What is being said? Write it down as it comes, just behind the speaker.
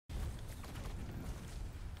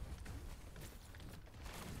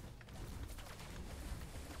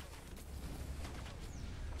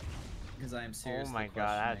because I am Oh seriously my god,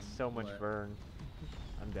 I had questioning so much what- burn.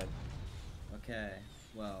 I'm dead. Okay,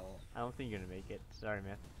 well, I don't think you're gonna make it. Sorry,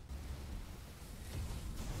 man.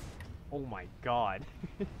 Oh my god.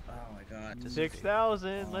 oh my god.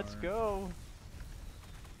 6,000, let's Are- go.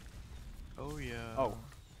 Oh yeah. Oh,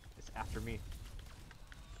 it's after me.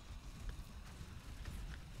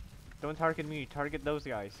 Don't target me, target those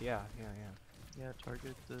guys. Yeah. Yeah,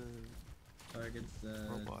 target the Targets the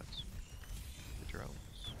robots. The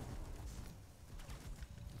drones.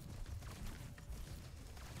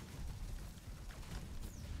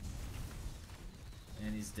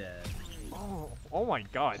 and he's dead. Oh my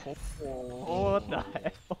god. Oh, what the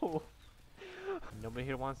heck? Oh. Nobody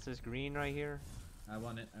here wants this green right here? I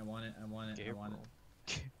want it. I want it. I want it. I want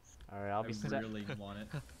it. Alright, I'll be I set. really want it.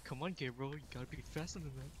 Come on, Gabriel, you gotta be faster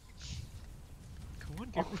than that. Come on,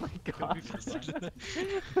 Oh Gabriel. my You gotta be god. faster than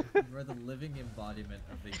that. You are the living embodiment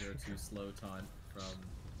of the "You're too slow" taunt from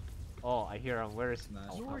Oh, I hear him. Where is Smash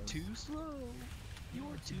oh, You are Bros. too slow. You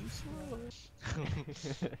are too slow.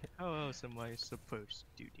 How else am I supposed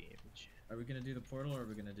to do damage? Are we gonna do the portal or are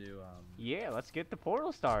we gonna do Yeah, let's get the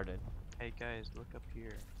portal started. Hey guys, look up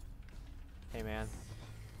here. Hey man.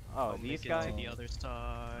 Oh, I'll these make it guys? to the other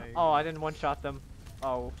side. Oh, I didn't one-shot them.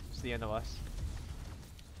 Oh, it's the end of us.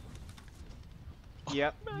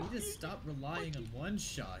 Yep, You need to stop relying on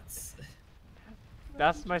one-shots.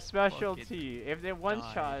 that's my specialty. If they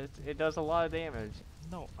one-shot, it does a lot of damage.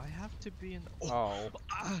 No, I have to be in. Oh.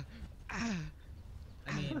 I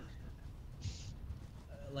mean,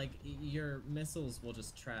 like, your missiles will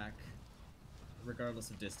just track regardless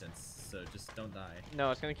of distance, so just don't die.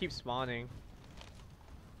 No, it's gonna keep spawning.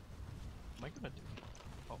 Am I gonna do?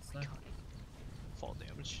 Oh It's my not- god. Fall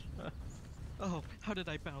damage. Oh, how did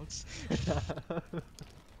I bounce?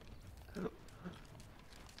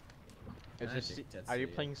 Is I this, think that's are you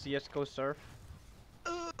it. playing CSGO Surf?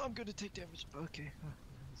 I'm gonna take damage. Okay.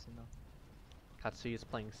 That's enough. Katsuya is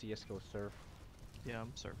playing CSGO Surf. Yeah,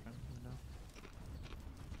 I'm surfing. You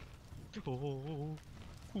know.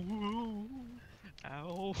 Oh. Ooh.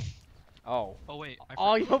 Ow. Oh. Oh wait. I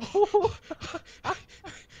Oh, you.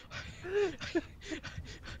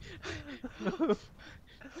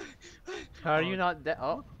 How are you not dead?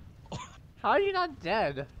 Oh. How are you not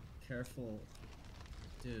dead? Careful.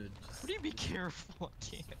 Dude, What just do you be careful? I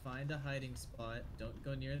can't. find a hiding spot. Don't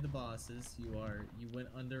go near the bosses. You went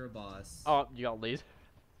under a boss. Oh, you got laser.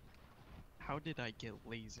 How did I get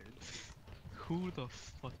lasered? Who the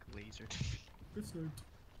fuck lasered me? It's not-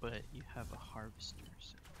 But you have a harvester.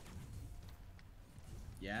 So.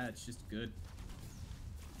 Yeah, it's just good.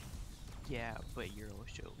 Yeah, but you're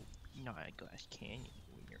also not a glass canyon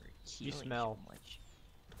when you're healing smell. so much.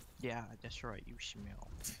 Yeah, that's right. You smell.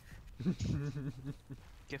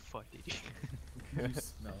 Get fucked, idiot. You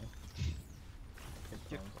smell. Get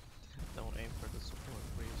Get pumped. fucked. Don't aim for the support,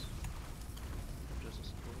 please. Just a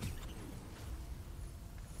support.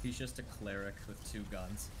 He's just a cleric with 2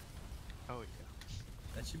 guns. Oh yeah.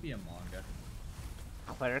 That should be a manga.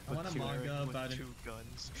 Cleric I with want a two. manga Cleric with about 2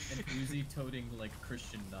 guns. An Uzi-toting, like,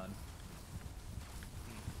 Christian nun.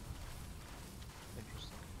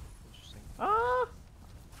 Interesting. Interesting. Ah!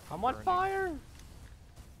 I'm on Burning. fire!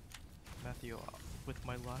 Matthew, with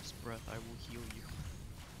my last breath, I will heal you.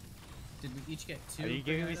 Did we each get 2? Are you free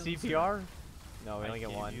giving me items, CPR? No, we I only get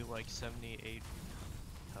gave one. you like 78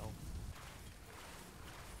 health.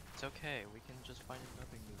 It's okay, we can just find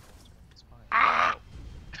another new monster. It's fine. Ah!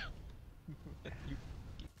 You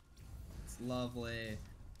It's lovely.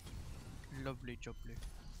 lovely jubbly.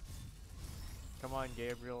 Come on,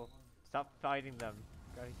 Gabriel. Stop fighting them.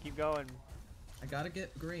 Gotta keep going. I gotta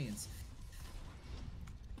get greens.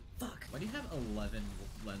 Fuck. Why do you have 11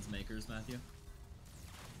 lens makers, Matthew?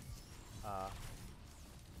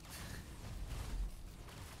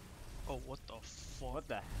 Oh, what the fuck? What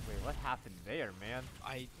the? Wait, what happened there, man?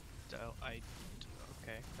 Okay,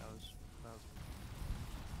 that was.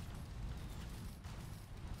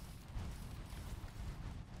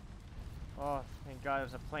 Oh, thank God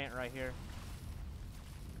there's a plant right here.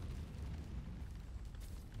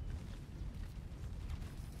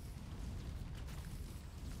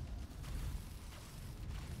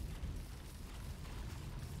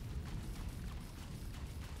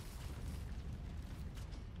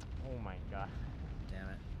 Oh my God. Damn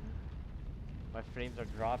it. My frames are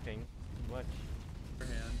dropping too much.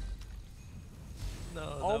 Hand. No,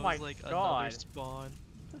 that Oh my was like another God. spawn.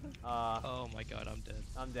 Uh, Oh my god, I'm dead.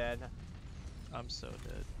 I'm dead. I'm so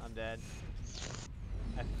dead. I'm dead.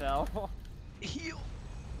 I fell. Heal!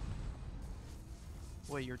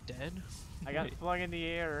 Wait, you're dead? I got Wait. flung in the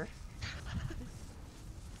air.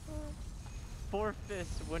 4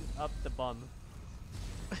 fists went up the bum.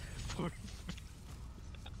 4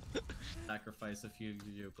 sacrifice a few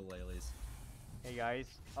ukuleles. Hey guys.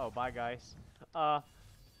 Oh, bye guys.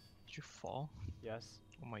 Did you fall? Yes.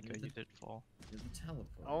 Oh my god, did. you did fall. You're the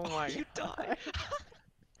teleport. Oh my You god. died!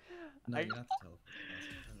 No, I- you're not the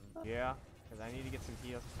teleport. Yeah, because I need to get some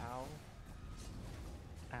heals. Ow.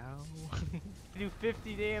 Ow. Do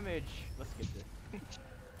 50 damage. Let's get this.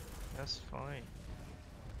 That's fine.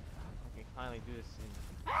 Okay, finally do this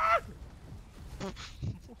thing.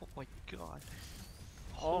 Oh my god.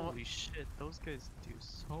 Oh. Holy shit, those guys do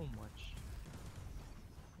so much.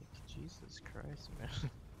 Like, Jesus Christ, man.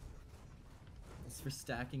 It's for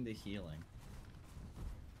stacking the healing.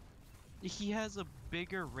 He has a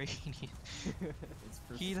bigger radius. It's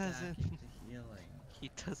for He stacking doesn't- the healing.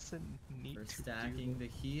 He doesn't need For to stacking do the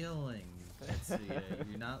healing. Tetsuya,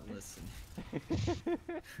 you're not listening.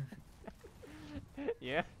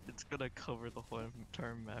 Yeah. It's gonna cover the whole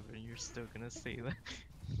entire map and you're still gonna say that.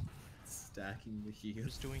 Stacking the healing.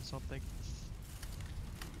 Who's doing something?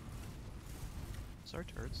 Is our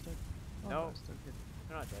turret dead? Oh, No. we're still good.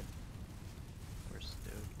 They're not dead. We're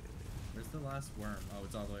still good. Where's the last worm? Oh,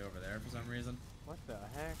 it's all the way over there for some reason. What the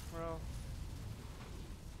heck, bro?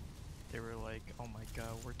 They were like, oh my god,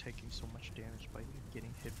 we're taking so much damage by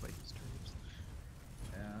getting hit by these turrets.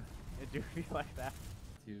 Yeah. It do feel like that.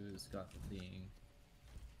 Who's got the thing?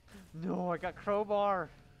 No, I got crowbar.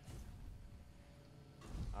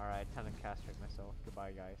 Alright, time to castrate myself.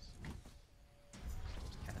 Goodbye, guys.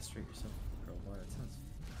 Castrate yourself with a crowbar? That sounds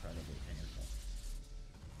incredibly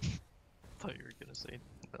painful. Thought you were gonna say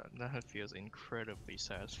that. That feels incredibly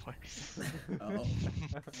satisfying. Oh.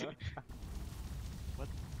 What?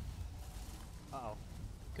 Uh-oh.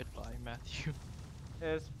 Goodbye, Matthew.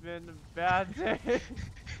 It's been a bad day.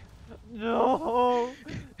 No!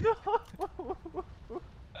 No!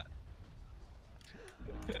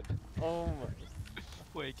 Oh my.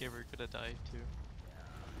 Wait, okay, we're gonna die too.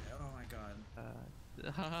 Oh my god.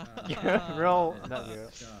 Yeah, roll. Oh Not my you.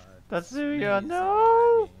 God. Tatsuya, Sneeze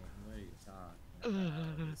no! at me. What are you talking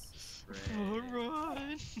about? This is great.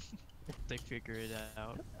 Run! They figure it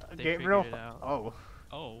out. They Gabriel. figured it out. Oh.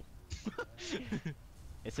 Oh.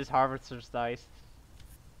 It's his harvester's thighs.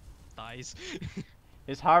 Thighs.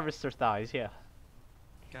 His harvester's thighs, yeah.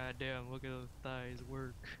 God damn, look at those thighs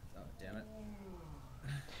work. Oh, damn it.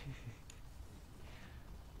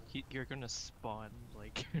 You're gonna spawn,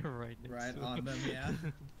 like, right next Right to on him. them, yeah.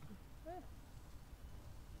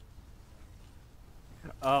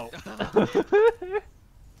 Oh.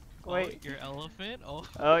 Oh, Wait. your elephant? Oh.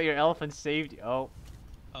 Oh, your elephant saved you. Oh.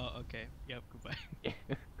 Oh, okay. Yep, goodbye.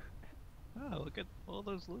 Ah, look at all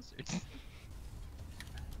those lizards.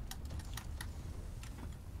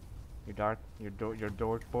 Your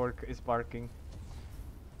dork bork is barking.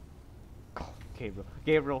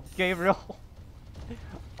 Gabriel.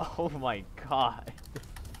 Oh my god.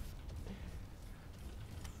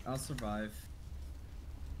 I'll survive.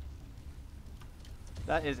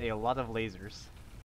 That is a lot of lasers.